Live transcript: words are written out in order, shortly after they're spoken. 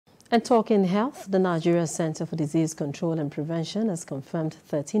And talking health, the Nigeria Center for Disease Control and Prevention has confirmed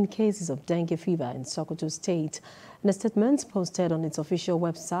 13 cases of dengue fever in Sokoto State. In a statement posted on its official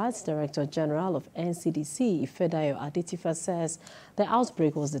website, Director General of NCDC, Adetifa, says the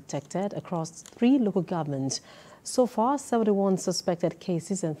outbreak was detected across 3 local governments. So far, 71 suspected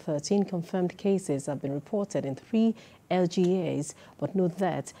cases and 13 confirmed cases have been reported in 3 LGAs, but no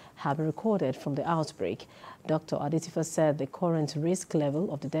deaths have been recorded from the outbreak. Dr. Adetifa said the current risk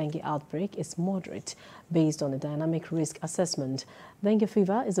level of the dengue outbreak is moderate based on a dynamic risk assessment. Dengue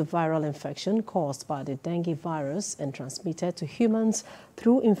fever is a viral infection caused by the dengue virus and transmitted to humans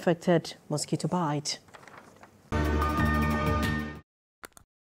through infected mosquito bite.